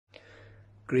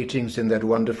Greetings in that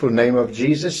wonderful name of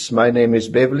Jesus. My name is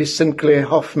Beverley Sinclair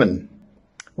Hoffman.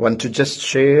 I want to just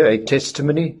share a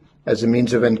testimony as a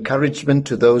means of encouragement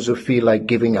to those who feel like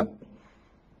giving up.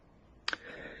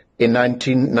 In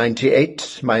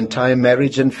 1998, my entire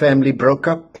marriage and family broke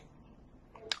up.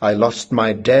 I lost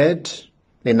my dad.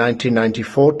 In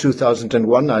 1994,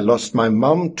 2001, I lost my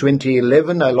mom.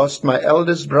 2011, I lost my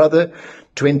eldest brother.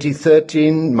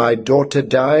 2013, my daughter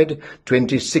died.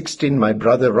 2016, my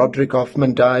brother Roderick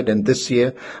Hoffman died. And this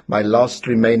year, my last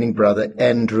remaining brother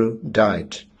Andrew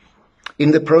died.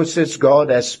 In the process, God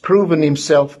has proven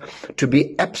himself to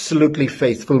be absolutely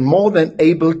faithful, more than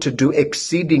able to do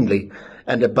exceedingly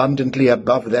and abundantly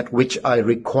above that which I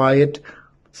required,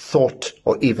 thought,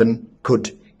 or even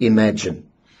could imagine.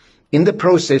 In the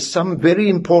process, some very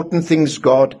important things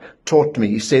God taught me.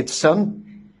 He said,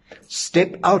 son,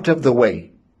 step out of the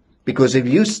way, because if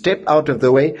you step out of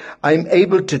the way, I'm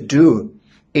able to do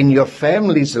in your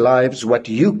family's lives what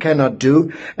you cannot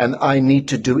do, and I need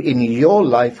to do in your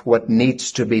life what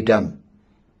needs to be done.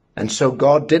 And so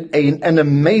God did an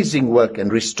amazing work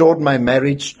and restored my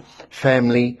marriage,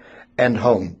 family, and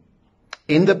home.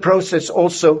 In the process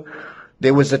also,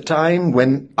 there was a time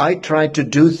when I tried to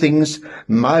do things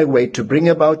my way to bring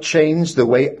about change the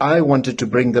way I wanted to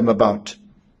bring them about.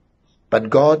 But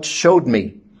God showed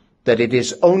me that it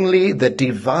is only the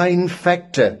divine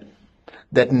factor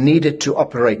that needed to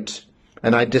operate.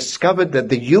 And I discovered that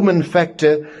the human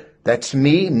factor, that's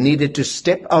me, needed to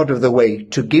step out of the way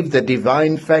to give the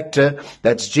divine factor,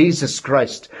 that's Jesus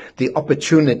Christ, the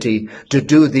opportunity to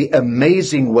do the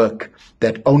amazing work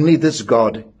that only this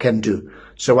God can do.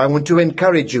 So I want to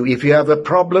encourage you, if you have a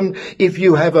problem, if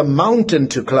you have a mountain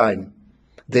to climb,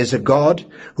 there's a God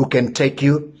who can take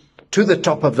you to the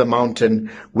top of the mountain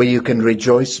where you can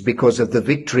rejoice because of the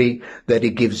victory that he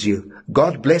gives you.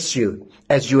 God bless you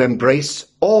as you embrace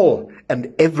all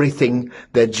and everything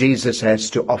that Jesus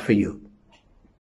has to offer you.